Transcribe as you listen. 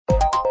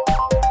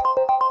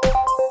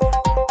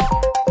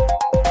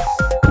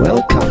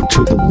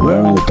into the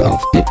world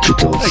of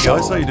digital Hey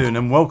guys, how you soul. doing?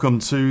 And welcome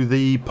to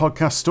the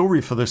podcast story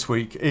for this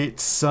week.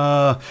 It's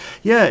quite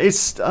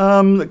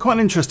an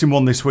interesting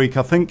one this week.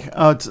 I think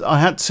I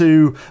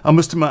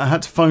must admit, I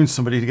had to phone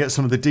somebody to get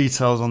some of the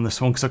details on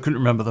this one because I couldn't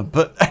remember them.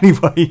 But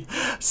anyway,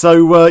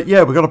 so we've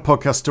got a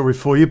podcast story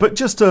for you. But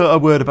just a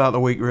word about the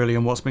week really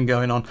and what's been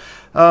going on.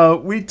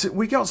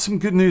 We got some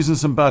good news and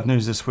some bad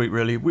news this week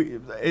really.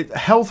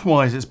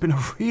 Health-wise, it's been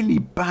a really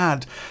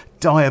bad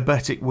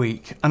diabetic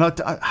week, and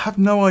I have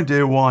no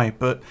idea why,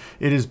 but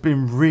it has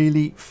been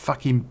really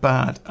fucking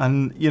bad.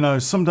 And you know,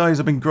 some days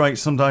have been great,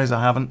 some days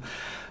I haven't.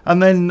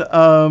 And then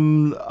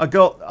I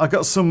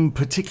got some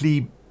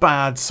particularly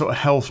bad sort of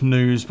health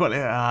news, but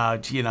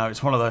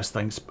it's one of those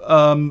things.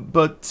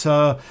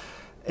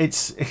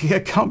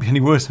 It can't be any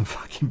worse than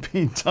fucking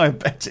being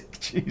diabetic,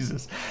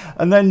 Jesus.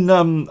 And then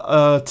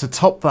to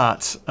top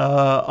that,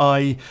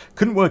 I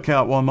couldn't work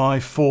out why my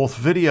fourth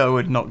video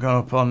had not gone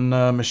up on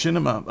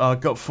Machinima. I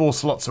got 4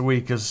 slots a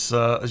week, as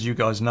you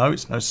guys know,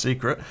 it's no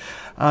secret.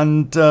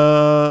 And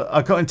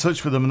I got in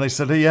touch with them and they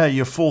said, yeah,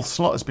 your 4th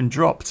slot has been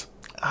dropped.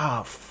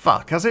 Ah,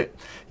 fuck, has it?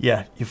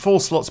 Yeah, your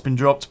 4th slot's been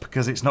dropped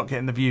because it's not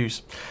getting the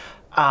views.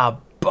 Ah,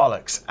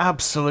 bollocks.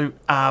 Absolute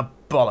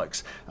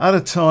bollocks. At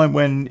a time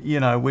when, you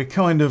know, we're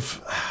kind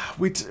of...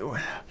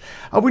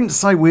 I wouldn't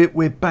say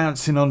we're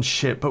bouncing on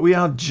shit, but we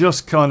are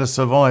just kind of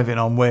surviving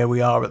on where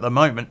we are at the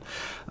moment.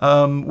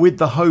 With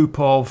the hope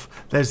of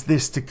there's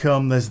this to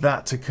come, there's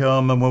that to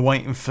come, and we're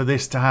waiting for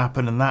this to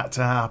happen and that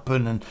to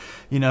happen. And,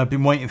 you know, I've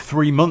been waiting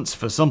 3 months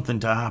for something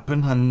to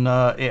happen and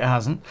it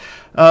hasn't.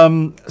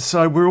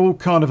 So we're all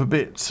kind of a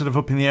bit sort of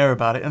up in the air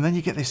about it. And then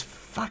you get this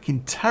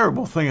fucking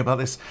terrible thing about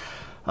this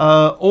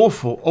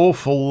awful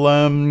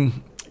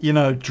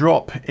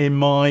drop in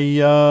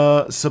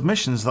my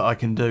submissions that I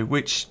can do,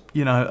 which,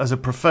 you know, as a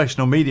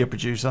professional media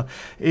producer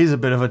is a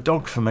bit of a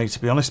dog for me, to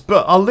be honest,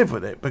 but I'll live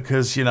with it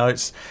because, you know,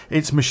 it's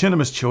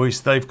Machinima's choice.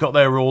 They've got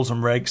their rules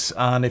and regs,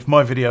 and if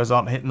my videos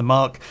aren't hitting the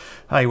mark,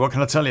 hey, what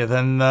can I tell you?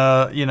 Then,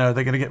 they're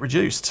going to get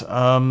reduced.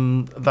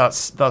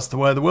 That's the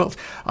way of the world.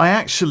 I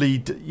actually,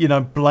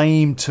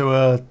 blame to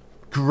a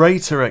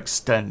greater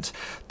extent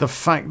the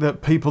fact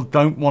that people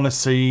don't want to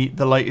see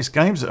the latest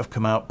games that have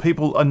come out.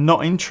 People are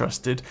not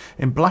interested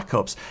in Black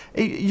Ops.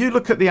 You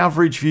look at the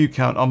average view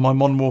count on my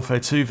Modern Warfare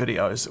 2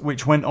 videos,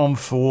 which went on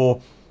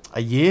for a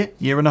year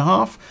and a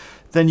half,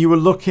 then you were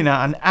looking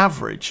at an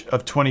average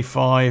of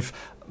 25.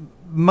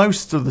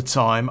 Most of the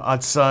time,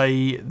 I'd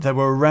say they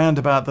were around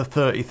about the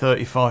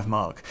 30-35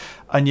 mark.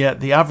 And yet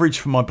the average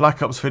for my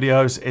Black Ops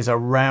videos is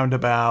around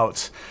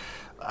about,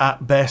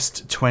 at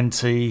best,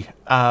 20.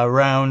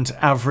 Around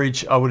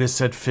average, I would have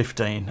said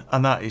 15,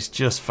 and that is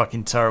just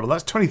fucking terrible.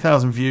 That's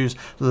 20,000 views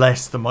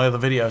less than my other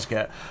videos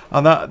get,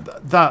 and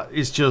that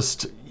is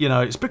just,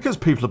 it's because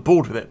people are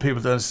bored with it.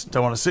 People don't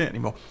want to see it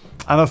anymore,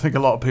 and I think a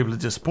lot of people are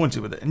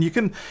disappointed with it. And you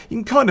can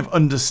kind of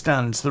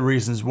understand the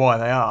reasons why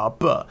they are,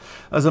 but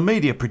as a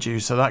media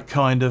producer, that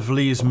kind of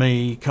leaves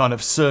me kind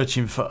of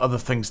searching for other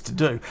things to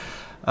do.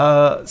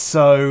 But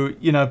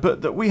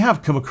we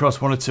have come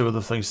across 1 or 2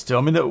 other things still.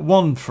 I mean,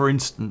 one, for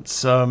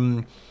instance,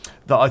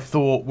 that I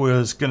thought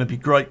was going to be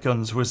great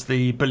guns was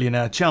the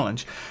Billionaire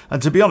Challenge.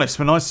 And to be honest,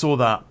 when I saw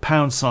that,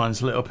 pound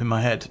signs lit up in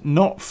my head,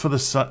 not for the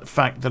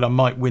fact that I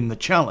might win the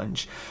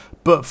challenge,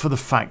 but for the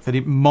fact that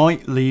it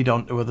might lead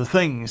on to other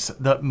things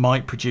that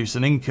might produce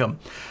an income.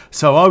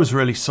 So I was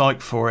really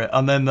psyched for it.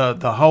 And then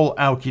the whole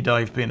Alki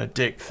Dave being a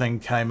dick thing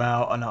came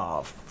out, and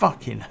oh,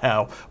 fucking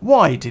hell,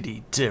 why did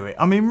he do it?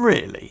 I mean,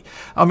 really?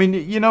 I mean,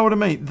 you know what I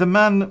mean? The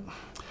man...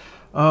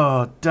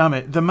 Oh, damn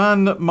it. The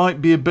man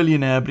might be a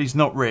billionaire, but he's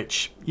not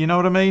rich. You know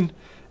what I mean?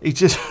 He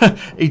just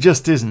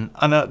isn't.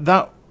 And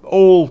that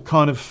all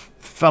kind of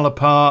fell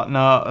apart.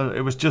 And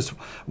it was just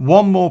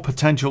one more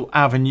potential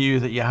avenue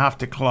that you have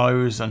to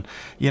close. And,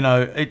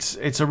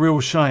 it's a real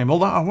shame.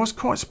 Although I was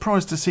quite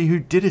surprised to see who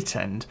did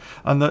attend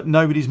and that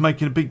nobody's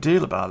making a big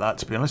deal about that,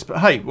 to be honest. But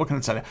hey, what can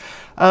I tell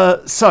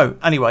you? So,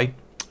 anyway...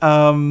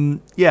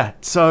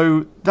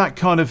 so that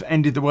kind of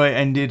ended the way it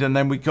ended, and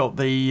then we got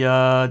the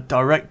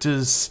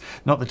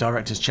not the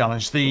Directors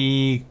Challenge,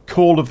 the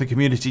Call of the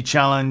Community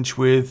Challenge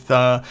with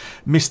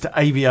Mr.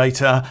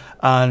 Aviator,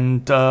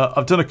 and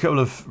I've done a couple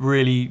of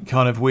really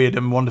kind of weird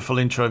and wonderful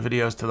intro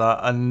videos to that,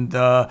 and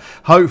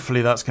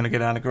hopefully that's going to go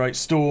down a great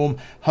storm.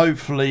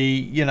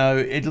 Hopefully,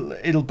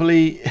 it'll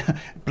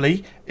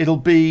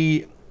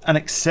be an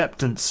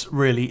acceptance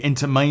really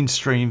into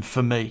mainstream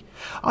for me.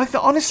 I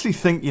honestly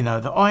think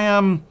that I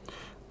am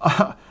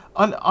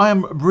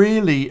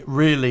really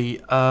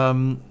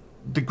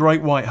the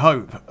great white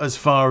hope as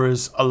far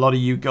as a lot of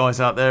you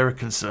guys out there are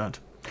concerned.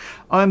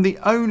 I am the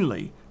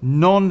only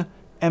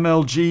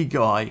non-MLG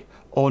guy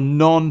or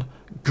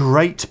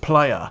non-great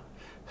player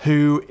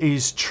who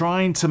is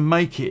trying to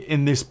make it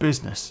in this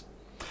business.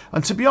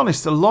 And to be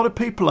honest, a lot of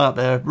people out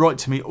there write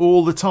to me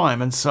all the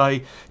time and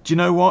say, do you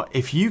know what?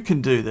 If you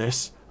can do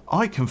this,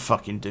 I can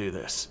fucking do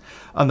this.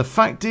 And the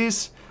fact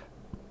is,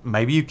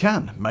 maybe you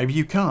can, maybe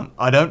you can't.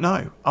 I don't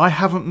know. I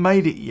haven't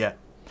made it yet.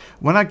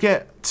 When I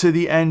get to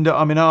the end,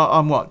 I mean,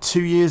 I'm what,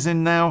 2 years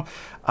in now?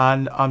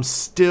 and I'm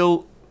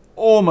still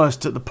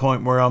almost at the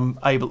point where I'm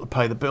able to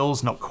pay the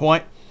bills, not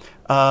quite.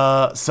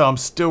 So I'm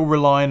still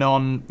relying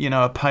on,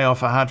 a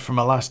payoff I had from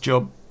my last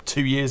job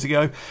 2 years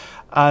ago.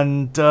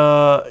 And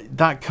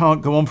that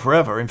can't go on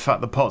forever. In fact,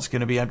 the pot's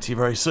going to be empty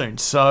very soon.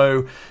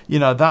 So,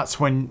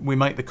 that's when we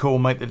make the call,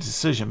 make the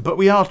decision. But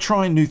we are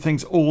trying new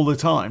things all the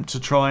time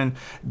to try and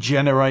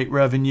generate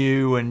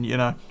revenue and,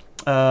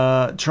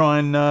 try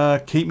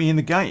and keep me in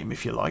the game,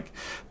 if you like.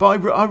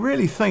 But I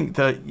really think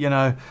that,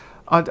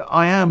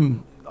 I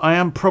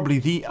am probably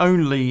the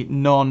only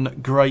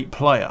non-great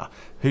player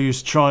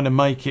who's trying to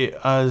make it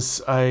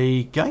as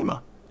a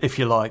gamer, if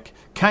you like.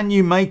 Can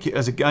you make it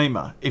as a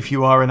gamer if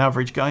you are an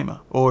average gamer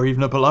or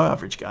even a below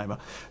average gamer?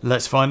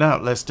 Let's find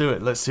out. Let's do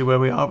it. Let's see where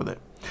we are with it.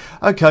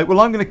 Okay,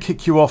 well, I'm going to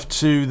kick you off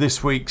to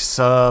this week's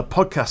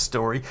podcast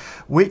story,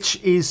 which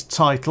is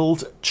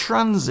titled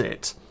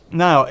Transit.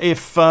 Now,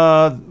 if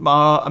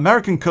our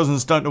American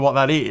cousins don't know what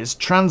that is,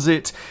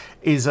 Transit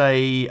is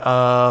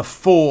a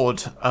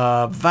Ford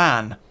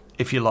van,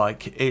 if you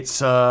like. It's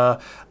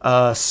a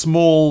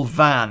small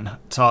van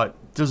type.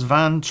 Does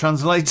van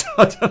translate?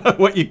 I don't know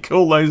what you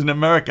call those in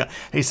America.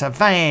 It's a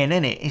van,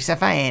 isn't it? It's a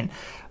van.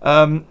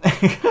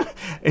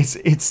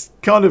 It's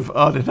kind of,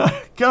 I don't know.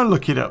 Go and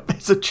look it up.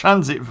 It's a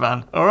transit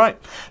van. All right.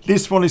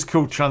 This one is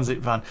called Transit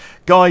Van.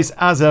 Guys,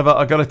 as ever,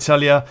 I got to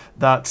tell you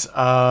that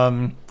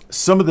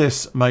some of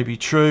this may be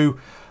true.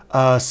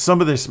 Some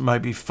of this may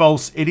be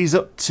false. It is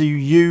up to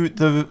you,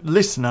 the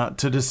listener,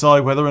 to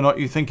decide whether or not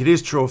you think it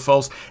is true or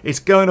false. It's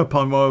going up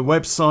on my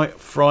website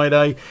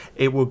Friday.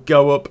 It will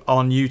go up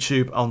on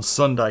YouTube on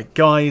Sunday.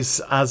 Guys,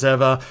 as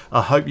ever,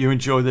 I hope you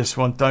enjoy this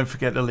one. Don't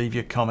forget to leave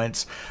your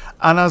comments.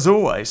 And as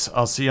always,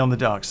 I'll see you on the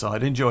dark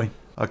side. Enjoy.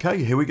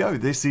 Okay, here we go.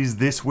 This is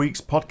this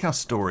week's podcast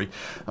story.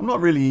 I'm not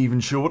really even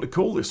sure what to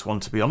call this one,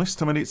 to be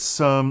honest. I mean, it's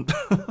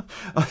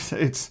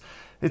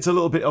It's a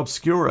little bit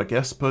obscure, I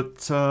guess,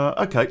 but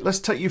okay, let's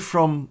take you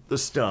from the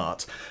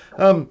start.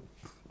 A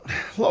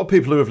lot of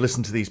people who have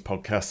listened to these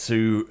podcasts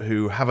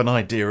who have an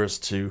idea as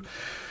to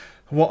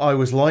what I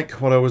was like,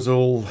 what I was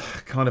all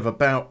kind of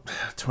about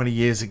 20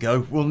 years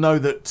ago, will know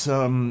that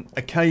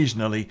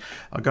occasionally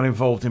I got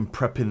involved in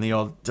prepping the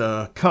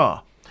odd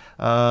car.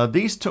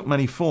 These took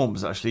many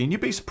forms, actually, and you'd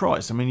be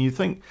surprised. I mean, you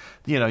think,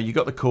 you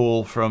got the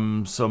call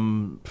from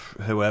some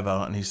whoever,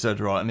 and he said,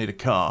 right, I need a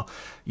car.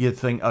 You'd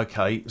think,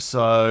 okay,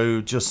 so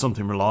just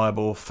something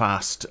reliable,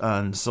 fast,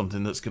 and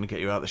something that's going to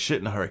get you out of the shit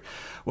in a hurry.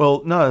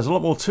 Well, no, there's a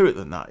lot more to it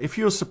than that. If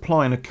you're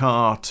supplying a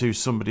car to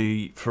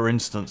somebody, for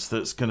instance,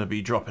 that's going to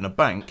be dropping a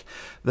bank,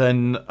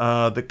 then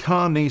the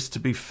car needs to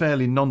be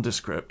fairly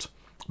nondescript.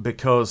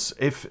 Because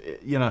if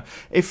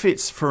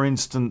it's, for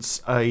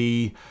instance,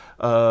 a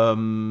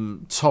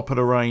top of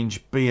the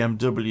range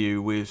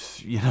BMW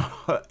with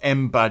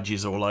M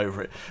badges all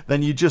over it,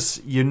 then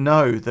you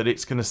know that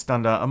it's going to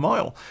stand out a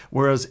mile.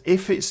 Whereas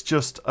if it's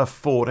just a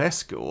Ford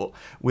Escort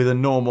with a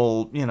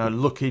normal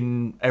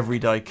looking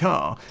everyday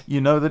car,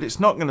 you know that it's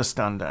not going to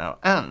stand out.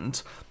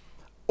 And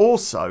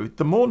also,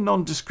 the more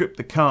nondescript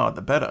the car,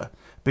 the better.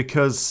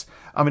 Because,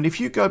 I mean, if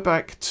you go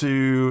back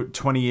to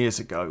 20 years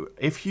ago,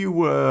 if you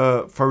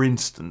were, for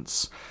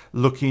instance,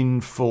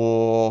 looking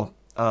for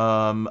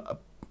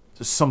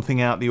something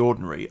out of the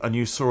ordinary and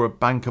you saw a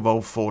bank of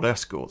old Ford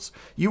Escorts,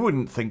 you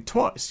wouldn't think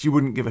twice. You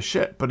wouldn't give a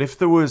shit. But if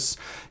there was,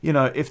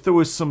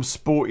 some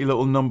sporty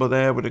little number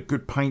there with a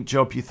good paint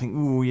job, you think,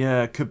 oh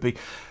yeah, it could be.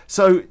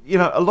 So,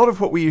 a lot of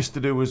what we used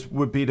to do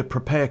would be to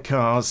prepare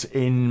cars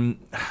in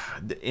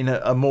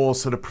a more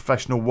sort of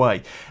professional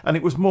way. And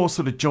it was more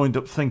sort of joined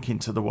up thinking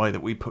to the way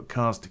that we put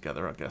cars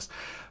together, I guess.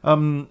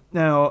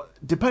 Now,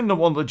 depending on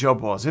what the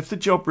job was, if the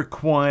job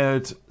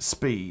required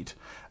speed,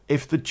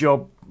 if the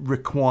job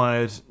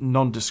required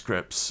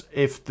nondescripts,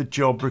 if the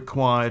job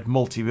required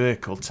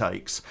multi-vehicle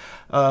takes,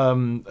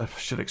 I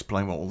should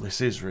explain what all this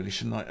is really,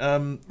 shouldn't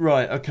I?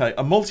 Right, okay.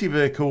 A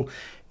multi-vehicle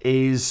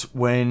is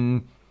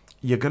when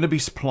you're going to be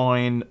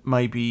supplying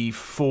maybe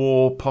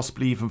 4,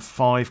 possibly even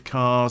 5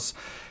 cars.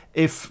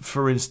 If,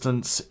 for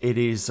instance, it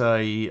is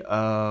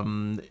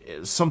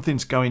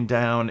something's going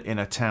down in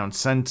a town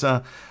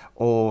centre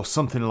or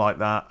something like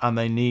that, and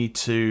they need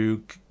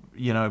to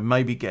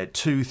maybe get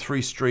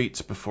 2-3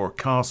 streets before a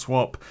car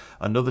swap,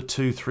 another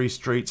 2-3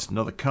 streets,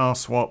 another car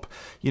swap.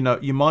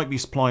 You might be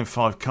supplying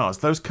 5 cars.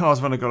 Those cars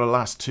have only got to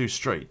last 2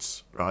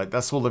 streets, right?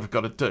 That's all they've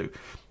got to do.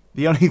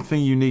 The only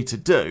thing you need to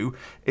do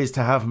is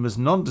to have them as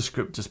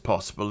nondescript as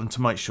possible and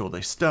to make sure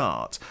they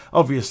start.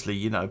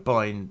 Obviously,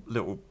 buying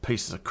little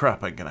pieces of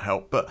crap ain't going to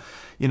help, but,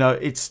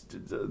 it's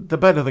the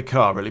better the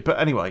car, really. But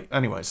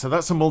anyway, so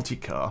that's a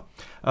multi-car.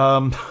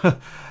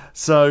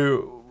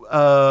 So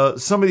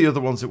some of the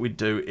other ones that we'd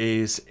do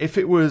is if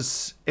it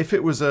was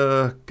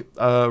a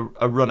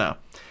runner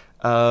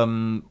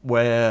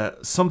where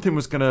something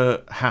was going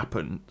to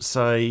happen,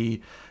 say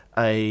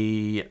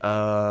a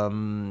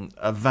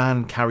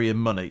van carrying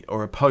money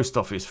or a post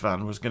office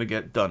van was going to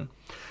get done,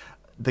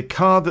 the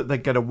car that they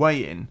get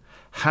away in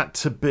had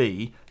to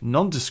be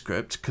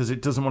nondescript because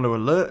it doesn't want to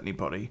alert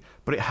anybody,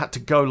 but it had to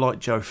go like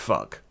Joe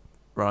Fuck.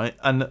 right?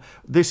 And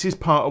this is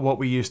part of what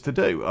we used to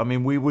do. I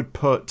mean, we would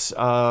put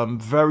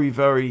very,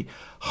 very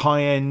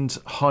high-end,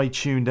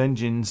 high-tuned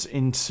engines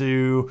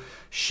into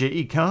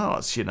shitty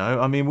cars, you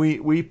know? I mean,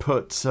 we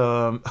put,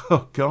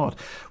 oh, God,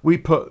 we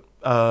put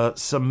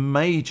some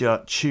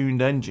major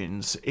tuned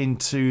engines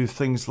into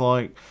things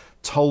like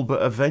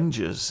Talbot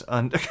Avengers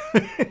and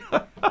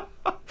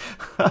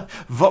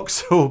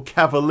Vauxhall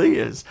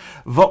Cavaliers,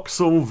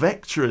 Vauxhall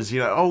Vectras, you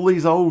know, all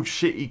these old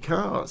shitty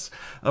cars.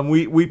 And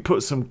we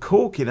put some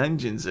corking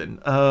engines in,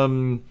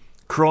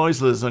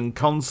 Chryslers and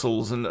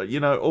Consols, and you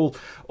know,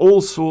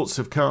 all sorts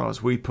of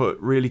cars. We put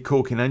really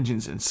corking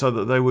engines in so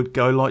that they would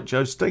go like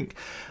Joe Stink.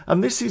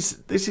 And this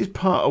is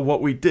part of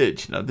what we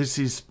did. You know, this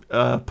is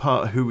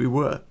part of who we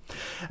were.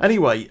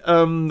 Anyway,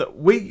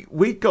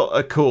 we got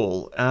a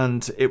call,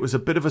 and it was a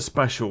bit of a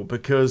special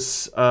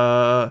because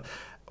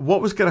what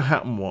was going to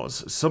happen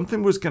was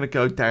something was going to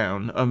go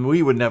down, and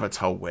we were never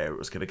told where it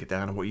was going to go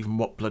down or even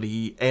what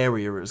bloody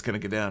area it was going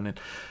to go down in.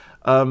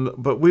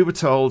 But we were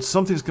told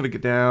something's going to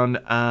go down,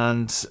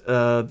 and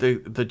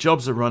the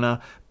job's a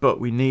runner, but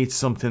we need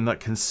something that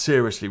can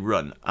seriously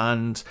run.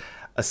 And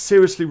a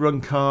seriously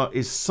run car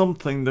is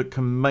something that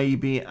can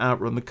maybe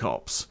outrun the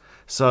cops.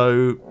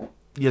 So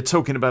you're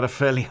talking about a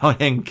fairly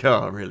high-end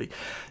car, really.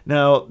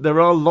 Now,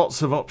 there are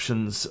lots of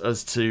options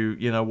as to,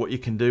 you know, what you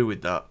can do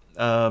with that.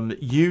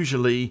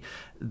 Usually,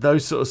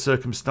 those sort of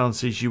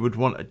circumstances, you would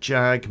want a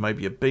Jag,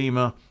 maybe a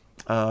Beamer,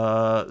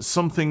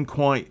 something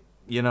quite,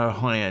 you know,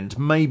 high-end.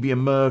 Maybe a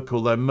Merc,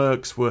 although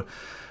Mercs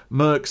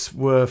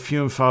were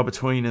few and far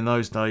between in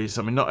those days.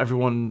 I mean, not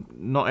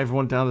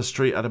everyone down the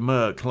street had a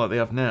Merc like they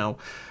have now.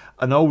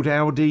 An old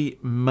Audi,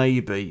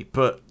 maybe,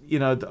 but you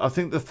know, I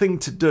think the thing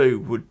to do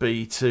would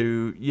be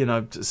to, you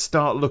know, to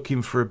start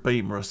looking for a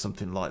Beamer or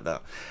something like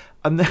that.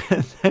 And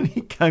then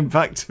he came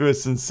back to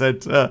us and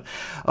said,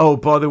 "Oh,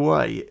 by the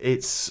way,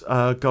 it's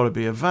got to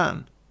be a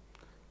van."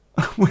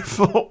 We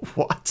thought,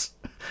 what?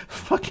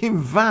 Fucking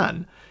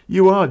van?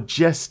 You are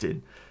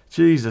jesting.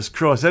 Jesus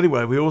Christ.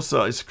 Anyway, we all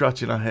started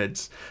scratching our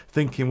heads,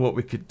 thinking what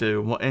we could do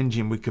and what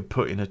engine we could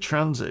put in a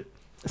Transit.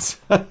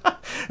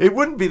 It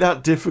wouldn't be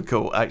that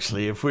difficult,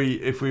 actually, if we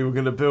were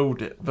going to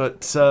build it.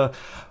 But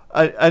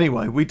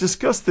anyway, we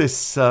discussed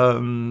this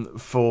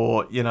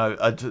for, you know,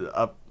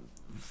 a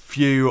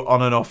few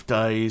on and off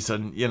days,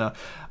 and you know,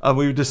 and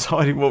we were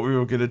deciding what we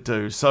were going to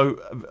do. So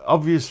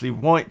obviously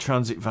white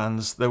Transit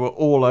vans, they were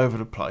all over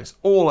the place.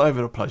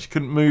 You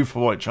couldn't move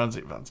for white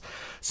Transit vans.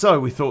 So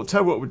we thought,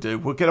 tell you what we'll do,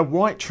 we'll get a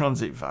white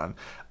Transit van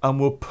and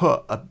we'll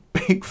put a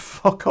big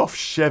fuck off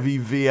Chevy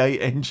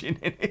V8 engine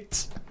in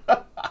it.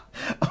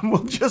 And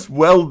we'll just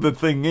weld the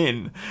thing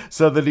in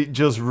so that it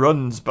just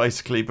runs,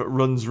 basically, but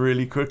runs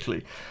really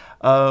quickly.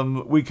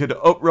 We could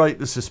upright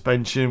the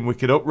suspension, we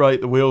could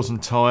upright the wheels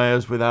and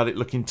tyres without it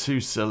looking too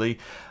silly.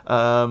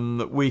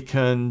 We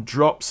can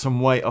drop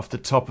some weight off the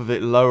top of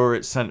it, lower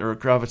its centre of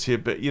gravity a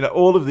bit, you know,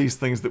 all of these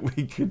things that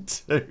we could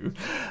do.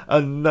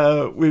 And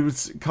we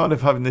was kind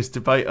of having this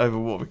debate over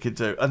what we could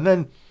do. And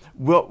then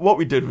what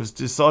we did was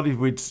decided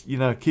we'd, you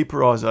know, keep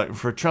our eyes open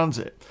for a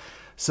Transit.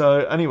 So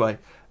anyway,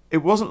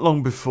 it wasn't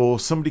long before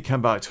somebody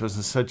came back to us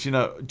and said, do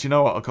you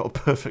know what, I've got a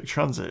perfect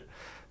Transit. I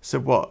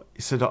said, what?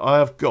 He said, I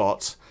have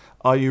got,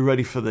 are you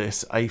ready for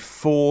this, a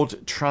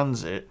Ford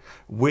Transit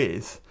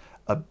with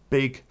a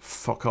big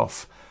fuck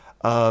off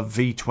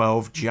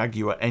V12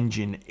 Jaguar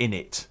engine in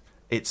it.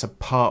 It's a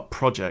part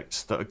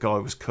project that a guy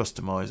was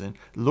customising.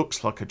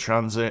 Looks like a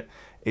Transit.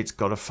 It's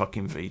got a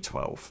fucking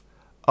V12.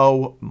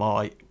 Oh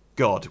my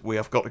God, we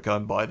have got to go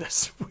and buy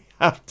this. We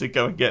have to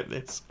go and get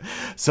this.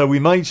 So we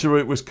made sure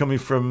it was coming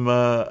from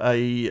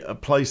a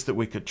place that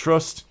we could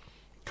trust.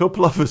 A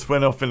couple of us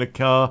went off in a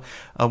car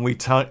and we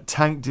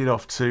tanked it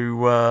off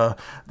to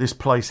this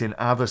place in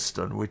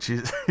Atherstone, which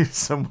is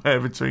somewhere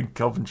between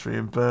Coventry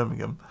and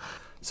Birmingham.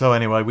 So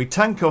anyway, we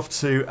tank off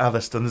to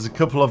Atherstone. There's a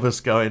couple of us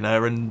going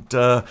there, and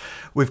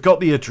we've got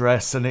the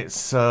address, and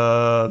it's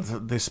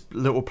this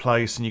little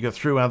place, and you go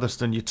through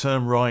Atherstone, you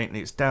turn right, and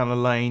it's down a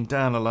lane,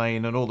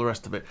 and all the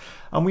rest of it.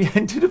 And we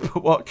ended up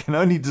at what can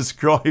only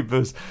describe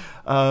as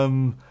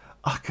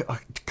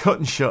cut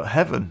and shut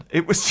heaven.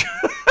 It was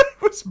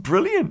it was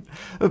brilliant.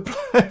 The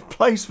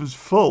place was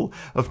full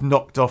of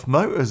knocked off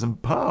motors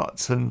and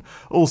parts and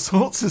all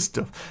sorts of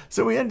stuff.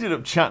 So we ended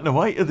up chatting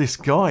away to this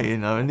guy, you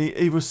know, and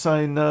he was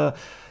saying,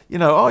 you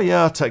know, oh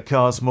yeah, I take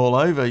cars from all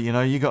over. You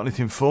know, you got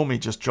anything for me,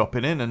 just drop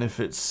it in. And if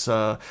it's,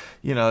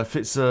 you know, if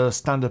it's a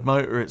standard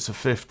motor, it's a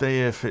 50.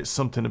 If it's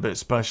something a bit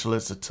special,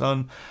 it's a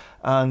ton.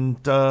 And,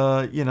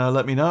 you know,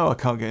 let me know. I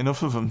can't get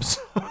enough of them.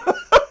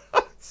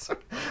 So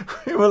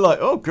we were like,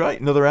 oh great,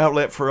 another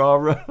outlet for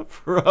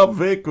our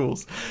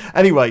vehicles.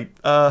 Anyway,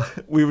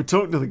 we were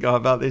talking to the guy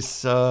about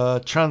this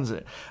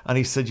Transit, and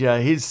he said, yeah,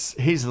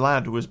 his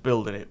lad was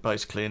building it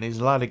basically, and his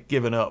lad had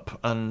given up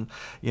and,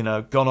 you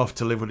know, gone off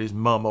to live with his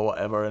mum or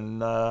whatever,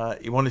 and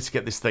he wanted to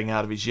get this thing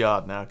out of his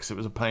yard now because it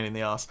was a pain in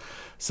the arse.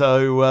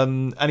 So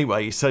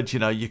anyway, he said, you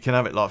know, you can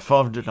have it like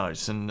 500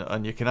 notes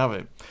and you can have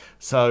it.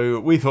 So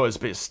we thought it was a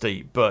bit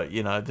steep, but,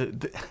 you know,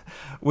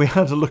 we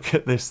had to look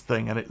at this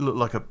thing and it looked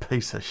like a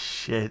piece of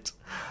shit.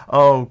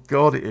 Oh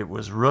God, it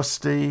was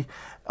rusty.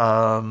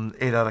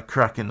 It had a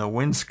crack in the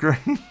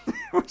windscreen.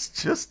 It was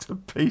just a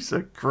piece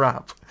of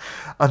crap.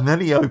 And then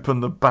he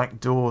opened the back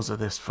doors of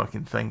this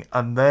fucking thing,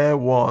 and there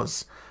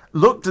was,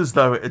 looked as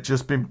though it had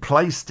just been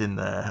placed in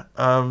there,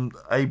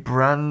 a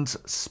brand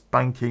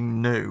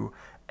spanking new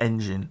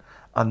engine.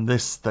 And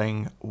this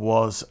thing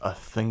was a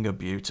thing of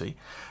beauty.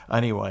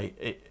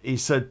 Anyway, he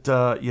said,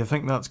 you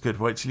think that's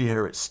good? Wait till you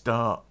hear it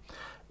start.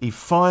 He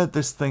fired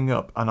this thing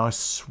up, and I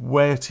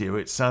swear to you,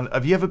 it sounded...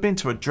 Have you ever been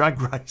to a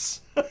drag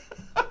race?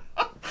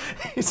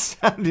 It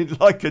sounded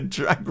like a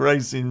drag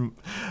racing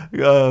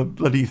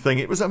bloody thing.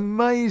 It was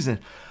amazing.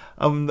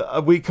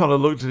 We kind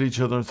of looked at each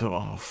other and thought,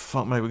 oh,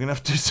 fuck me, we're going to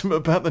have to do something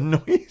about the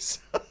noise.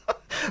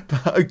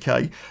 But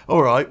okay,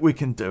 all right, we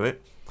can do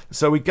it.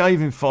 So we gave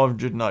him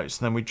 500 notes,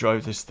 and then we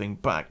drove this thing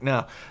back.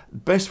 Now, the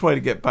best way to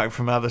get back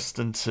from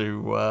Atherstone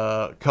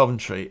to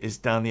Coventry is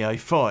down the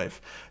A5.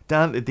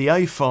 The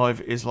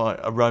A5 is like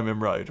a Roman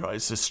road, right?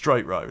 It's a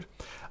straight road.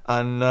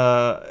 And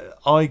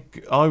I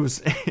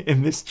was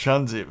in this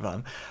transit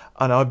van,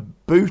 and I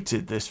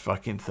booted this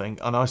fucking thing,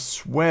 and I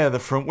swear the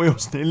front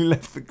wheels nearly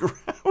left the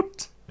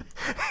ground.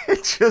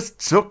 It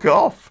just took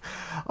off.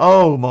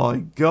 Oh my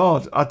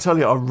God. I tell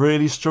you, I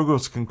really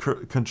struggled to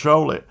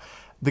control it.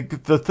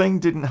 The thing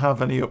didn't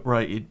have any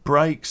uprated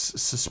brakes,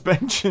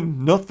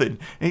 suspension, nothing.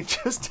 It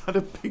just had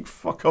a big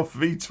fuck off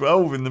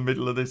V12 in the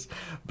middle of this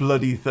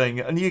bloody thing,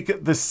 and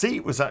the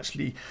seat was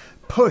actually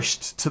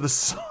pushed to the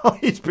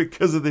side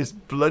because of this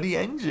bloody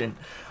engine.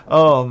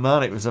 Oh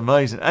man, it was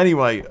amazing.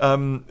 Anyway,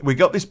 we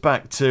got this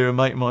back to a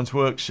mate of mine's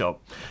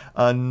workshop,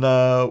 and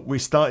we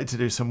started to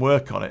do some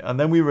work on it, and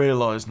then we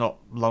realised not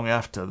long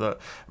after that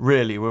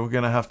really we were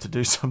going to have to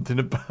do something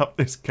about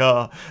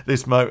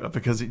this motor,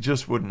 because it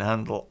just wouldn't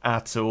handle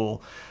at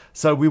all.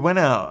 So we went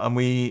out and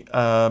we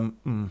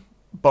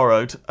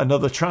borrowed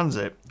another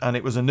Transit, and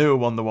it was a newer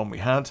one, the one we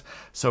had.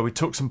 So we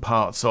took some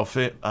parts off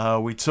it.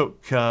 We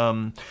took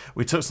some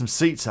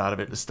seats out of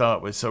it to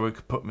start with, so we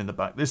could put them in the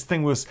back. This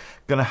thing was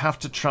going to have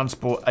to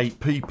transport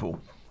 8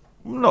 people.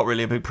 Not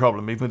really a big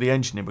problem. Even with the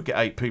engine in, we'd get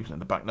 8 people in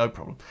the back, no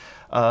problem.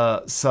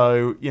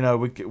 So, you know,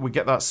 we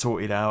get that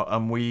sorted out,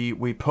 and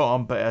we put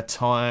on better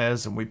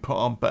tyres, and we put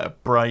on better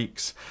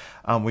brakes,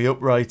 and we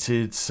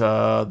uprated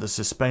the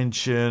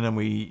suspension, and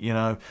we, you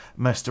know,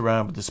 messed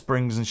around with the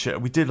springs and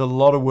shit. We did a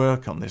lot of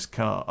work on this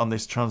car, on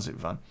this transit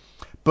van,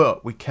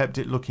 but we kept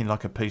it looking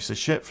like a piece of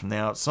shit from the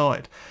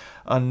outside.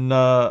 And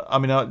I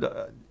mean,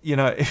 you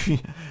know,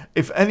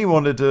 if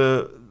anyone had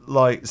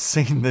like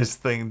seen this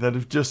thing, they'd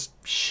have just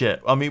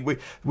shit. I mean,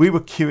 we were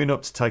queuing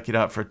up to take it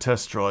out for a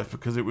test drive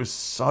because it was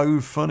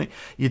so funny.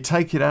 You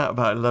take it out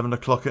about 11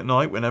 o'clock at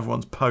night when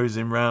everyone's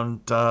posing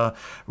round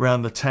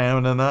the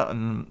town and that,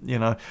 and you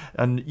know,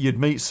 and you'd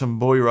meet some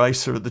boy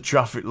racer at the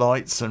traffic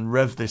lights and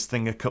rev this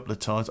thing a couple of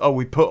times. Oh,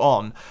 we put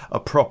on a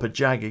proper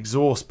Jag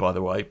exhaust, by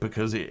the way,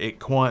 because it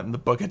quietened the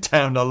bugger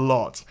down a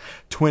lot.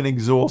 Twin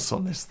exhausts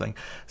on this thing.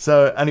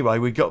 So anyway,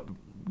 we got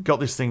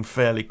this thing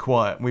fairly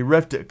quiet. We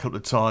revved it a couple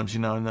of times,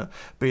 you know, and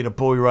being a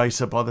boy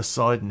racer by the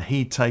side, and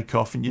he'd take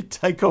off, and you'd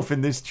take off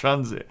in this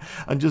Transit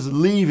and just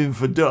leave him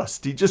for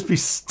dust. He'd just be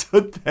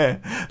stood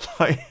there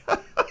like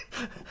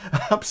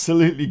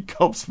absolutely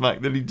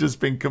gobsmacked that he'd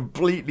just been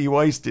completely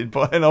wasted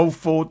by an old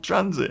Ford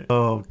Transit.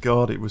 Oh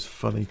God, it was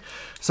funny.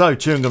 So,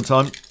 chewing gum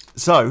time.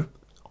 So,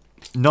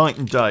 night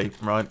and day,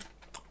 right,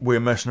 we're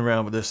messing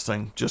around with this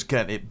thing, just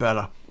getting it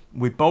better.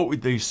 We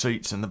bolted these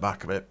seats in the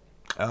back of it.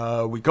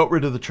 We got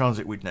rid of the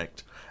Transit we'd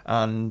nicked,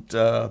 and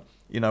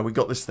you know, we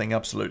got this thing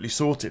absolutely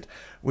sorted.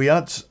 We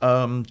had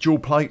dual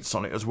plates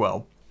on it as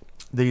well.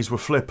 These were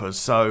flippers,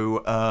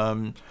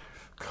 so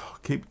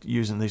keep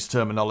using this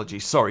terminology.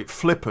 Sorry,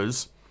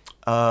 flippers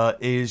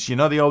is, you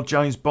know, the old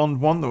James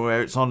Bond one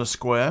where it's on a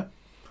square.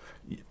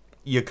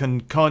 You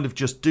can kind of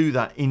just do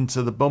that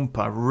into the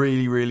bumper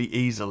really, really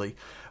easily.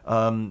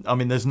 I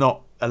mean, there's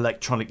not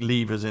electronic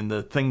levers in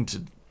the thing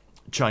to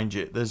change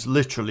it. There's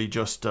literally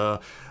just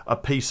a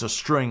piece of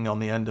string on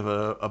the end of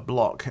a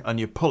block, and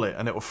you pull it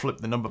and it will flip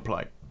the number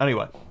plate.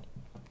 Anyway,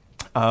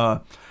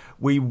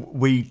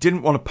 we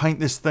didn't want to paint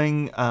this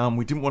thing.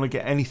 We didn't want to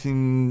get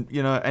anything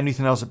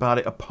else about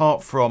it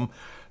apart from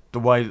the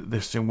way that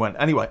this thing went.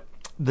 Anyway,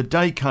 the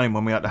day came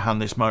when we had to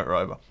hand this motor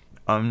over,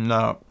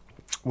 and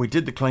we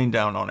did the clean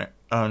down on it,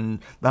 and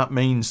that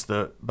means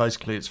that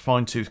basically it's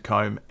fine tooth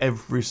comb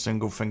every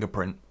single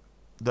fingerprint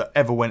that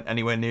ever went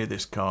anywhere near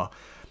this car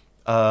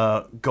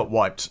got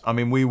wiped. I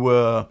mean, we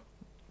were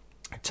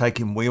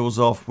taking wheels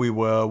off, we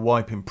were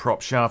wiping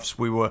prop shafts,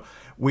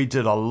 we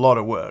did a lot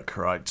of work,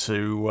 right,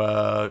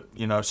 to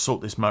you know,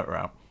 sort this motor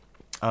out,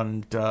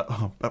 and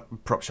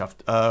prop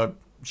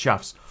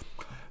shafts.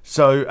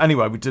 So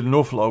anyway, we did an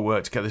awful lot of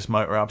work to get this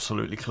motor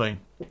absolutely clean.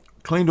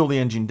 Cleaned all the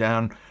engine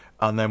down,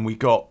 and then we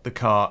got the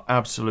car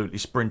absolutely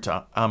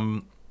sprinter.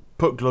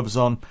 Put gloves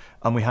on,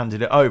 and we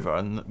handed it over,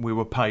 and we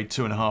were paid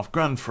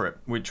 $2,500 for it,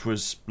 which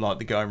was like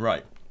the going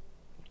rate.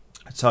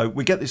 So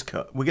we get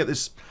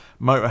this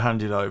motor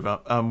handed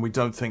over, and we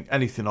don't think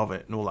anything of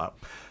it and all that.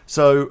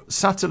 So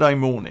Saturday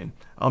morning,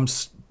 I'm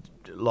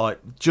like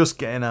just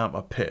getting out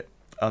my pit,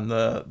 and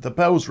the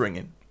bell's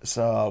ringing.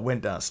 So I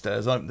went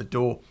downstairs, opened the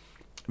door.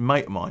 A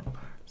mate of mine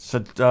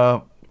said,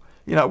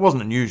 it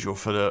wasn't unusual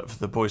for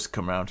the boys to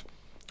come round.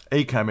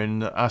 He came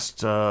in,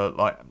 asked,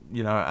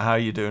 how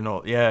you doing?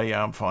 Or,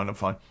 yeah, I'm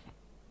fine.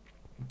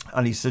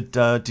 And he said,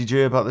 did you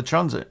hear about the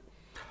transit?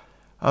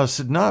 I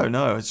said,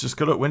 no, it's just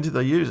got up. When did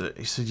they use it?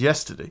 He said,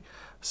 yesterday.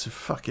 I said,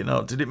 fucking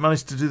hell, did it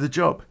manage to do the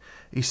job?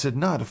 He said,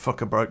 no, the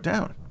fucker broke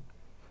down.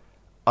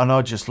 And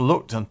I just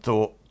looked and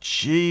thought,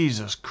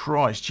 Jesus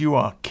Christ, you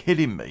are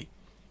kidding me.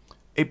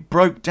 It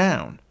broke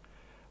down.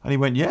 And he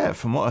went, yeah,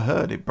 from what I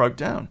heard, it broke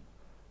down.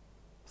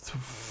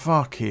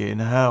 Fucking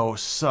hell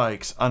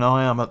sakes. And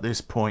I am at this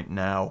point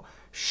now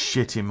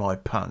shitting my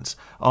pants.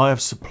 I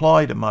have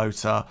supplied a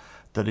motor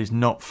that is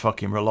not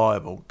fucking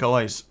reliable.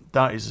 Guys,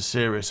 that is a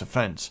serious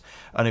offence.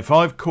 And if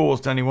I've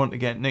caused anyone to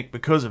get nicked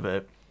because of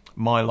it,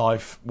 my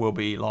life will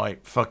be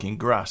like fucking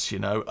grass,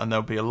 and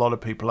there'll be a lot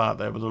of people out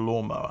there with a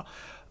lawnmower.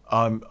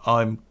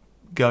 I'm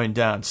going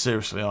down,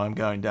 seriously, I'm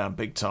going down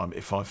big time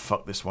if I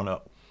fuck this one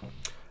up.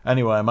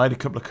 Anyway, I made a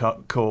couple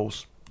of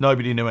calls.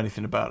 Nobody knew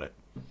anything about it.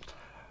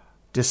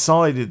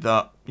 Decided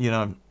that,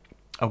 I'm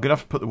going to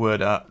have to put the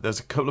word out. There's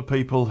a couple of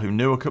people who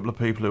knew a couple of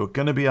people who were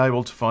going to be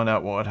able to find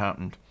out what had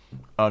happened.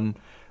 And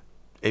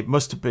it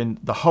must have been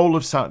the whole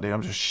of Saturday,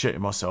 I'm just shitting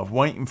myself,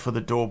 waiting for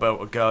the doorbell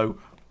to go,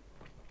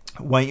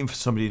 waiting for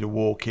somebody to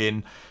walk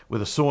in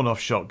with a sawn-off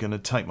shotgun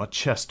and take my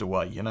chest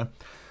away,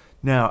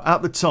 Now,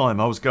 at the time,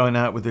 I was going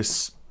out with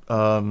this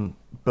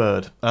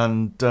bird,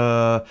 and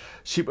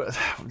she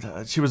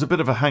was a bit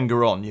of a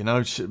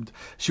hanger-on,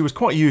 She was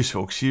quite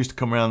useful because she used to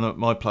come around at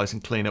my place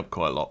and clean up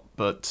quite a lot.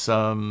 But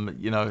I'd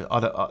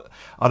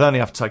only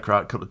have to take her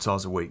out a couple of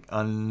times a week,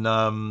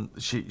 and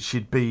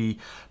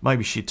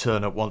she'd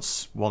turn up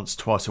once,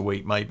 twice a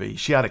week, maybe.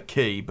 She had a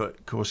key, but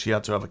of course she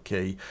had to have a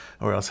key,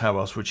 or else how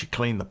else would she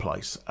clean the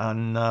place?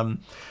 And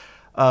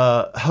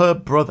her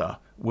brother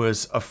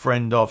was a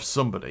friend of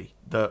somebody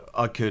that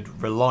I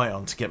could rely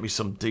on to get me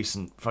some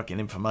decent fucking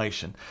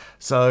information.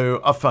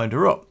 So I phoned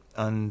her up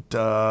and,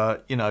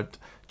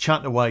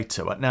 chatting away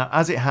to her. Now,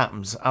 as it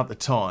happens, at the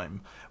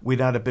time, we'd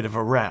had a bit of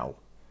a row.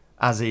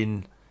 As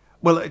in,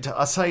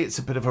 I say it's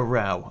a bit of a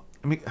row.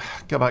 Let me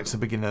go back to the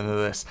beginning of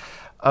this.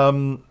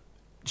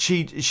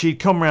 She'd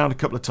come around a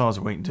couple of times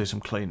a week and do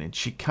some cleaning.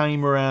 She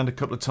came around a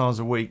couple of times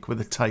a week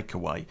with a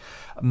takeaway.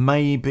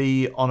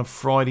 Maybe on a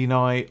Friday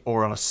night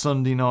or on a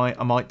Sunday night,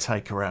 I might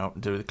take her out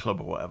and do the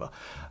club or whatever.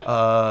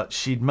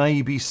 She'd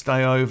maybe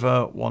stay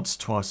over once,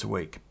 twice a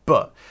week.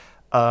 But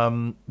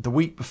the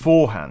week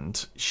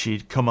beforehand,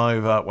 she'd come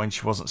over when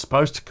she wasn't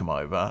supposed to come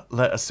over,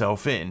 let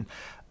herself in,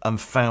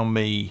 and found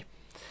me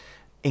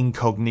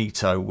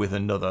incognito with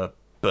another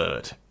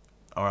bird.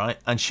 All right?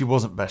 And she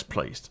wasn't best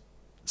pleased.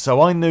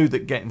 So I knew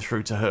that getting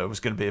through to her was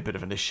going to be a bit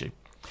of an issue.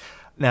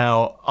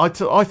 Now, I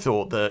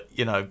thought that,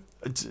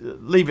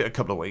 leave it a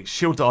couple of weeks,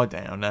 she'll die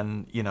down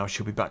and,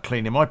 she'll be back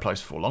cleaning my place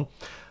for long.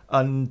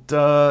 And,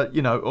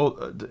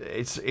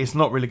 it's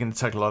not really going to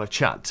take a lot of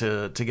chat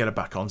to get her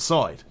back on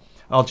side.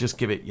 I'll just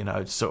give it, I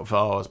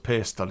was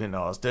pissed, I didn't know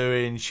what I was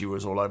doing, she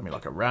was all over me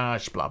like a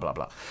rash, blah, blah,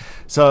 blah.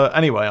 So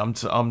anyway, I'm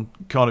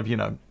kind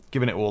of,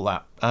 giving it all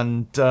that.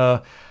 And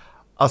I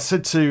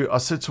said to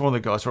one of the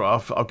guys,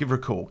 right, I'll give her a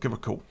call.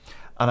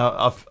 And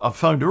I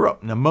phoned her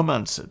up, and her mum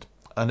answered.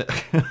 And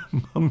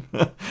mum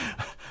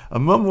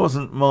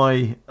wasn't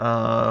my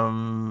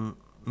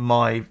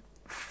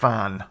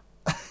fan,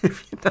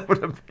 if you know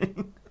what I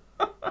mean.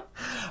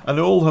 And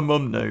all her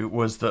mum knew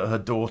was that her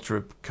daughter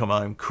had come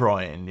home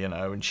crying,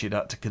 and she'd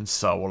had to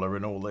console her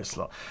and all this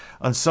lot.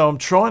 And so I'm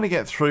trying to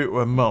get through to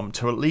her mum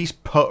to at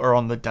least put her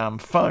on the damn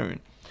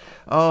phone.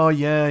 Oh,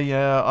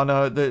 yeah, I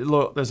know.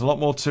 Look, there's a lot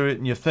more to it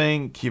than you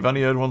think. You've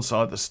only heard one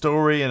side of the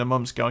story. And her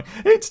mum's going,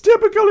 it's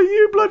typical of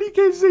you bloody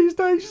kids these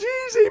days.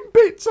 She's in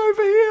bits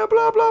over here,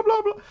 blah, blah,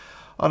 blah, blah.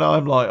 And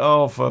I'm like,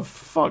 oh, for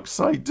fuck's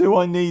sake, do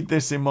I need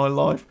this in my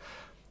life?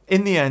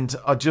 In the end,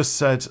 I just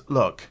said,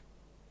 look,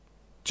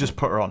 just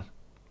put her on.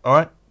 All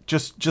right?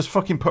 Just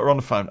fucking put her on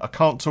the phone. I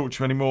can't talk to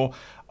you anymore.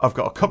 I've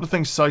got a couple of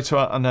things to say to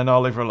her, and then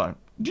I'll leave her alone.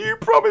 Do you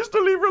promise to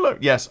leave her alone?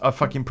 Yes, I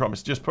fucking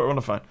promise. Just put her on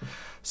the phone.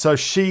 So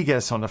she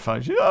gets on the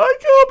phone. She's, I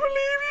can't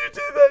believe you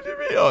did that to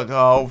me.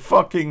 Oh,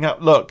 fucking hell.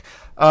 Look,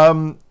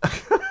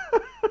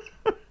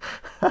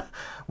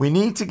 we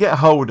need to get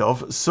hold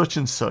of such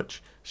and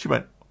such. She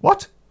went,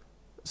 what?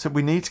 So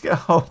we need to get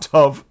hold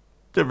of...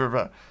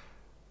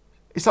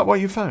 Is that why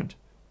you phoned?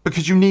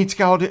 Because you need to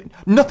get hold of it.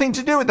 Nothing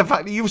to do with the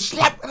fact that you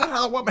slept with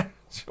another woman.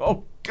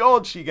 Oh,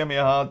 God, she gave me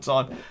a hard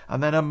time.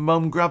 And then her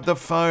mum grabbed the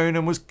phone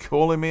and was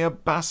calling me a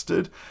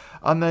bastard.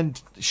 And then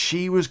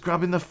she was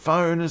grabbing the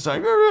phone and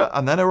saying,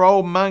 and then her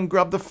old man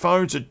grabbed the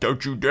phone and said,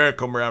 don't you dare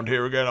come around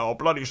here again. I'll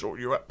bloody sort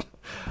you up.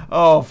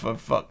 Oh, for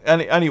fuck.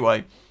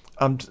 Anyway,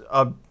 I'm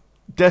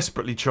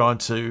desperately trying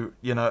to,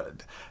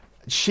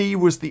 she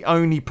was the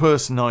only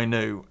person I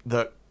knew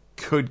that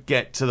could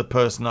get to the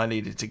person I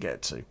needed to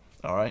get to.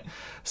 All right.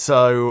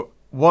 So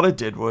what I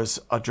did was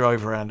I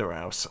drove around her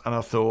house and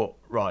I thought,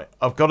 right,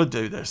 I've got to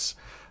do this.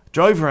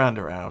 Drove around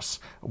her house,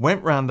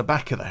 went round the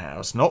back of the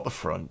house, not the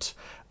front,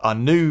 I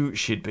knew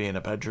she'd be in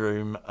a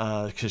bedroom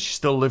because she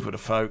still lived with her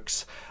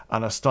folks,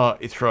 and I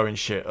started throwing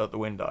shit at the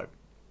window.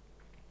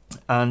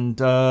 And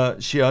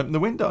she opened the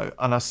window,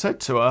 and I said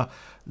to her,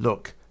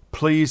 look,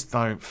 please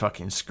don't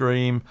fucking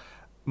scream.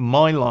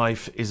 My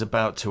life is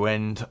about to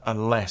end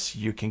unless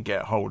you can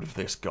get hold of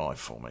this guy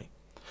for me.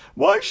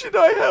 Why should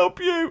I help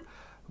you?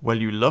 Well,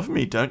 you love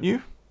me, don't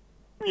you?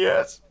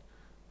 Yes.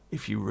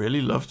 If you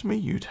really loved me,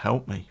 you'd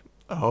help me.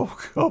 Oh,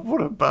 God,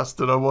 what a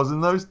bastard I was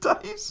in those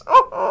days.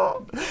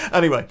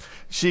 Anyway,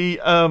 she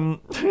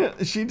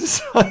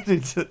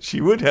decided that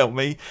she would help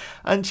me,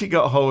 and she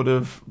got hold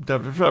of...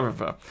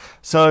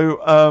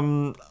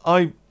 So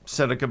I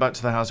said I'd go back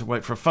to the house and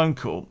wait for a phone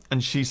call.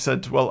 And she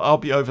said, well, I'll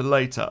be over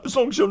later, as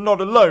long as you're not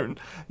alone.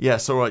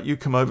 Yes, all right, you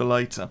come over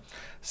later.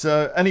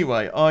 So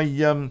anyway,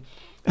 I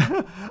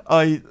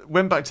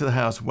went back to the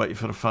house and waited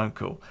for the phone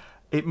call.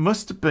 It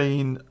must have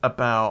been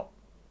about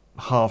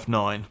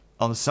 9:30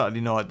 on the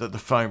Saturday night that the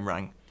phone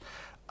rang.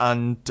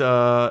 And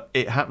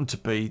it happened to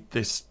be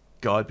this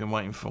guy I'd been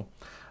waiting for.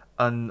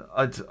 And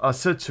I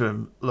said to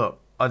him, look,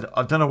 I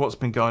don't know what's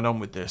been going on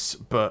with this,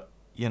 but,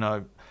 you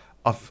know,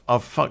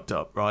 I've fucked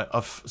up, right?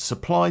 I've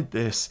supplied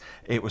this.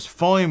 It was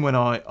fine when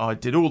I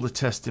did all the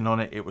testing on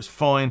it. It was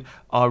fine.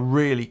 I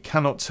really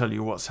cannot tell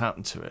you what's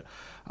happened to it.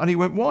 And he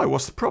went, why?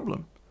 What's the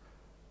problem?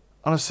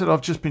 And I said,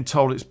 I've just been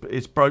told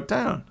it's broke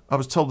down. I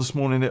was told this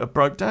morning it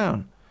broke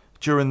down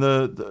during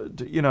the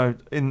you know,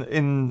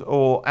 in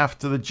or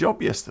after the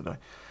job yesterday.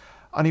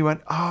 And he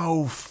went,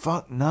 oh,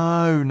 fuck,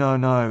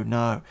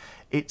 no.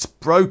 It's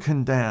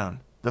broken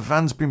down. The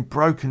van's been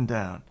broken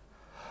down.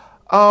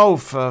 Oh,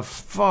 for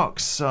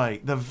fuck's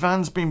sake, the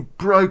van's been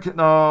broken.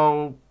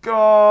 Oh,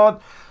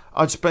 God.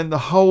 I'd spent the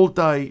whole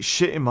day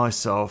shitting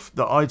myself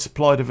that I'd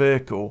supplied a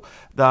vehicle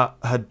that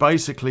had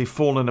basically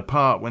fallen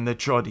apart when they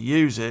tried to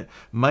use it.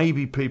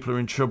 Maybe people are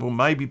in trouble.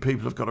 Maybe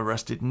people have got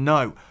arrested.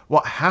 No.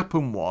 What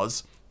happened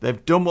was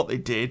they've done what they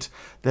did.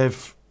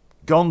 They've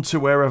gone to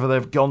wherever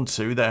they've gone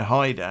to, their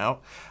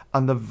hideout,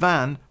 and the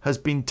van has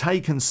been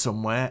taken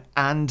somewhere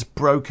and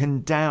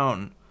broken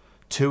down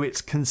to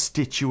its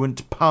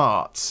constituent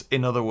parts,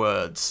 in other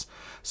words,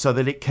 so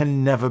that it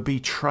can never be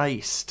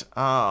traced.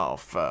 Oh,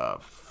 for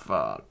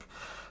fuck.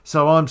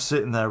 So I'm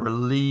sitting there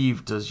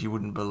relieved as you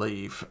wouldn't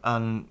believe,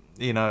 and,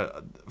 you know,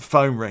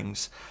 phone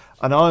rings,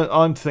 and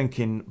I'm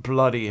thinking,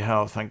 bloody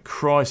hell, thank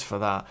Christ for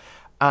that.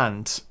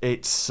 And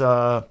it's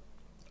a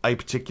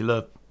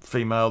particular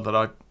female that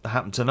I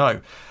happen to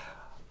know.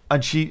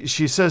 And she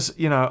says,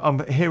 you know,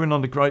 I'm hearing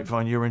on the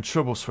grapevine you're in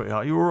trouble,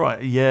 sweetheart. You all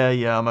right?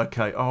 Yeah, I'm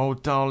okay. Oh,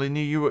 darling,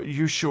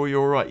 you sure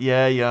you're all right?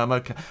 Yeah, I'm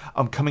okay.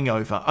 I'm coming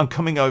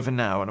over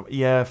now. And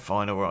yeah,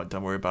 fine, all right,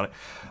 don't worry about it.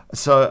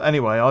 So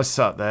anyway, I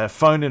sat there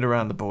phoning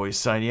around the boys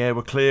saying, yeah,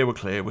 we're clear,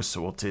 we're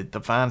sorted. The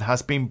van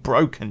has been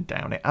broken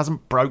down. It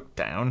hasn't broke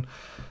down.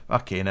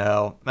 Fucking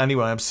hell.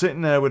 Anyway, I'm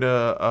sitting there with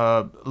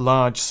a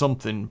large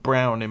something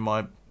brown in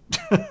my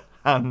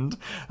hand,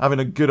 having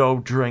a good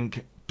old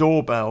drink.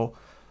 Doorbell.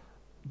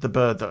 The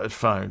bird that had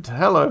phoned.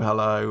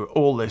 Hello,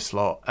 all this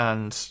lot.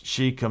 And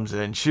she comes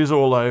in. She's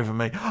all over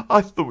me.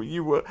 I thought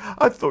you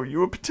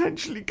were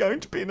potentially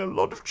going to be in a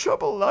lot of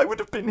trouble. I would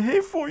have been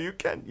here for you,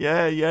 Ken.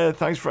 Yeah,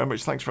 thanks very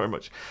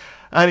much.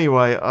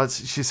 Anyway,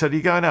 she said, are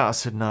you going out? I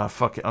said, no,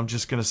 fuck it. I'm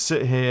just going to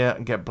sit here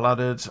and get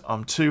bladdered.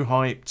 I'm too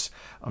hyped.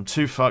 I'm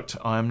too fucked.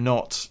 I am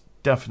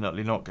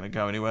definitely not going to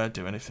go anywhere,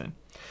 do anything.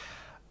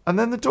 And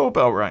then the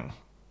doorbell rang.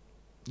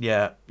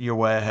 Yeah, you're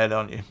way ahead,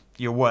 aren't you?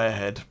 You're way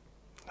ahead.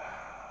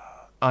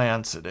 I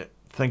answered it,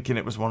 thinking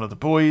it was one of the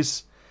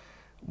boys.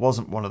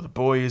 Wasn't one of the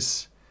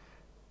boys.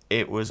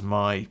 It was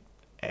my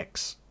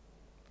ex.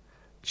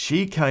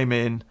 She came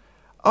in.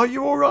 Are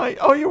you all right?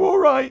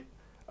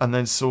 And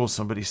then saw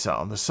somebody sat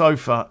on the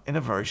sofa in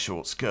a very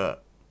short skirt.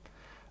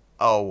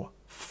 Oh,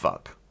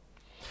 fuck.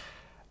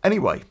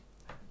 Anyway,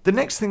 the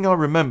next thing I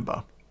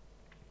remember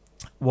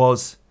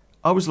was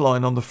I was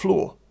lying on the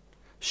floor.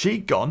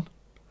 She'd gone.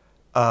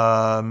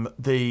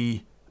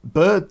 The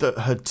bird that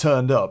had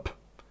turned up,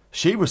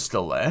 she was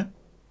still there,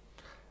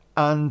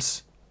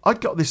 and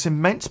I'd got this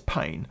immense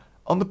pain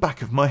on the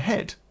back of my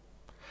head.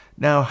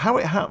 Now, how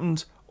it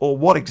happened or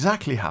what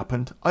exactly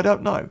happened, I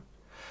don't know.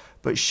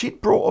 But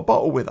she'd brought a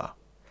bottle with her,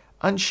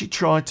 and she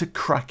tried to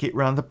crack it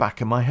round the back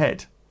of my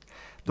head.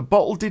 The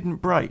bottle didn't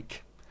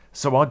break,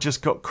 so I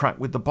just got cracked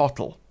with the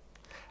bottle.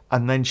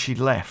 And then she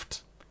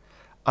left,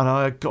 and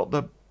I had got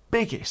the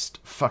biggest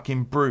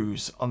fucking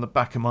bruise on the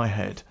back of my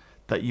head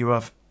that you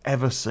have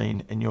ever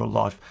seen in your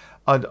life.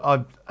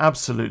 I'm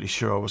absolutely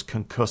sure I was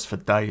concussed for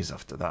days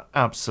after that.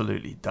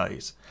 Absolutely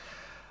days.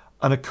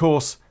 And of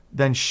course,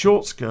 then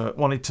Short Skirt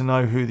wanted to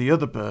know who the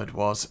other bird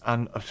was.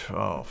 And,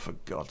 oh, for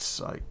God's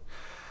sake.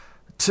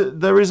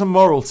 There is a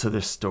moral to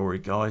this story,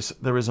 guys.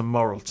 There is a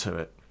moral to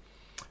it.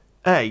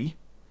 A,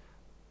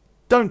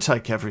 don't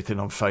take everything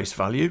on face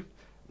value.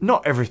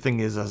 Not everything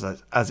is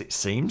as it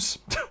seems.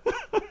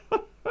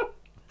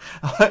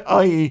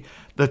 i.e.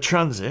 the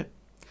transit.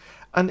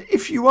 And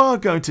if you are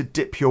going to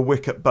dip your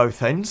wick at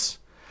both ends,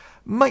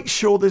 make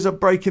sure there's a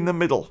break in the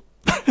middle.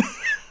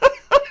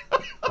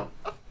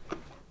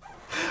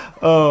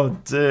 Oh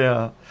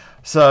dear.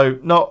 So,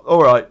 not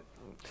all right.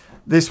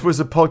 This was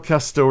a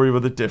podcast story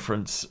with a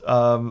difference,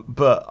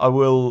 but I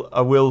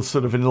will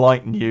sort of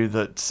enlighten you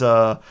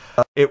that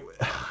it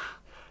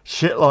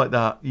shit like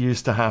that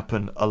used to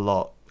happen a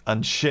lot,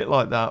 and shit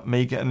like that,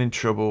 me getting in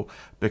trouble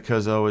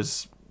because I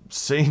was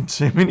seeing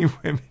too many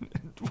women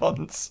at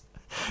once,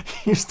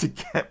 used to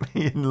get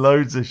me in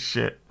loads of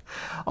shit.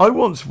 I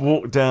once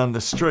walked down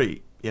the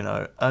street,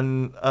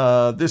 and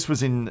this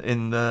was in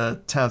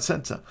the town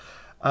centre,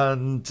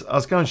 and I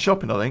was going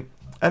shopping, I think.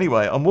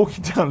 Anyway, I'm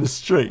walking down the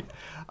street.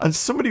 And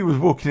somebody was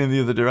walking in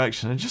the other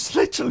direction and just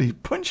literally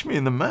punched me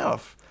in the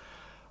mouth.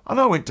 And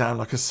I went down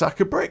like a sack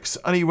of bricks.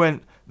 And he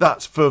went,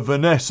 "That's for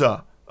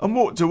Vanessa," and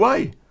walked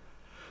away.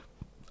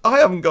 I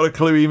haven't got a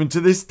clue even to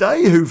this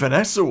day who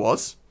Vanessa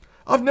was.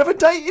 I've never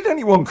dated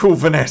anyone called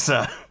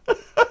Vanessa.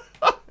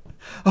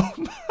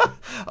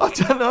 I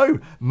don't know.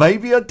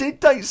 Maybe I did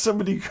date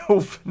somebody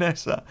called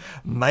Vanessa.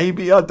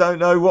 Maybe I don't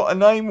know what her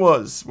name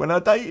was when I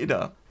dated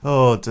her.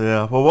 Oh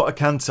dear. Well, what I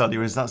can tell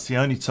you is that's the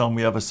only time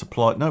we ever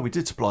supplied... No, we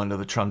did supply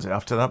another transit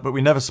after that, but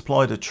we never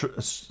supplied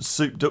a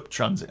souped up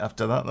transit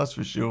after that, that's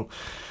for sure.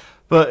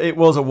 But it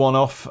was a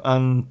one-off,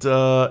 and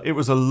it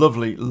was a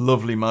lovely,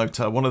 lovely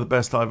motor. One of the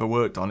best I ever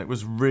worked on. It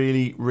was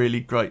really, really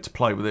great to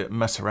play with it,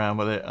 mess around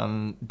with it,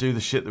 and do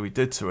the shit that we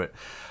did to it.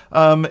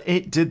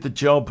 It did the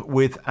job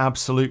with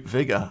absolute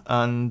vigour.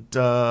 And,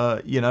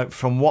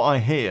 from what I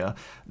hear,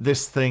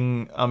 this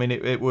thing, I mean,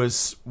 it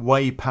was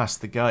way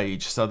past the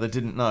gauge, so they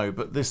didn't know.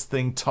 But this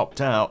thing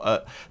topped out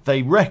at,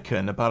 they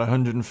reckon, about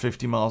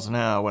 150 miles an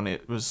hour when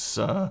it was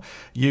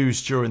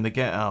used during the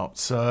get-out.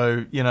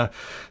 So,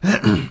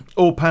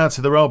 all power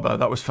to the Rolbo.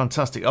 That was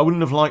fantastic. I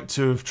wouldn't have liked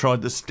to have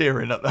tried the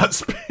steering at that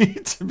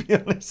speed, to be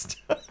honest.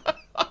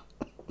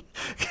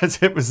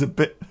 Because it was a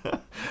bit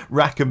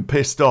rack and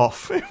pissed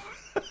off.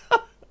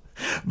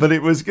 But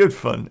it was good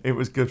fun. It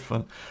was good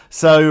fun.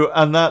 So,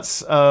 and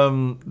that's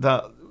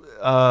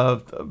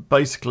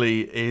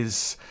basically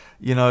is,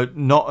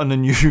 not an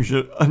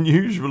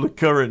unusual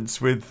occurrence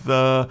with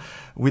the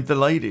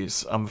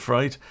ladies, I'm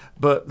afraid.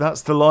 But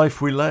that's the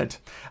life we led.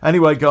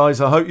 Anyway,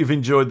 guys, I hope you've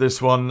enjoyed this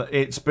one.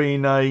 It's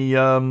been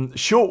a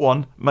short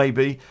one,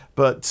 maybe,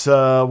 but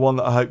one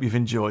that I hope you've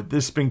enjoyed.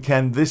 This has been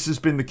Ken. This has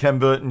been the Ken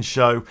Burton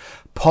Show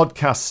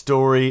podcast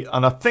story,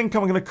 and I think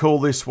I'm going to call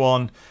this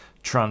one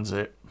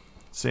Transit.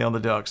 See you on the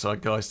dark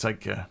side, guys.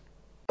 Take care.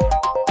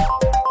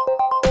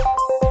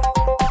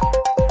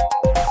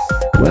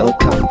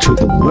 Welcome to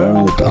the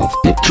world of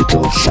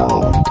digital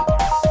sound.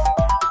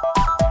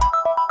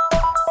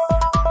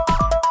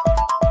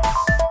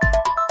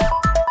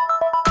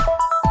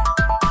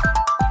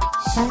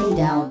 Shutting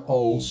down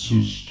all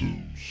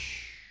systems.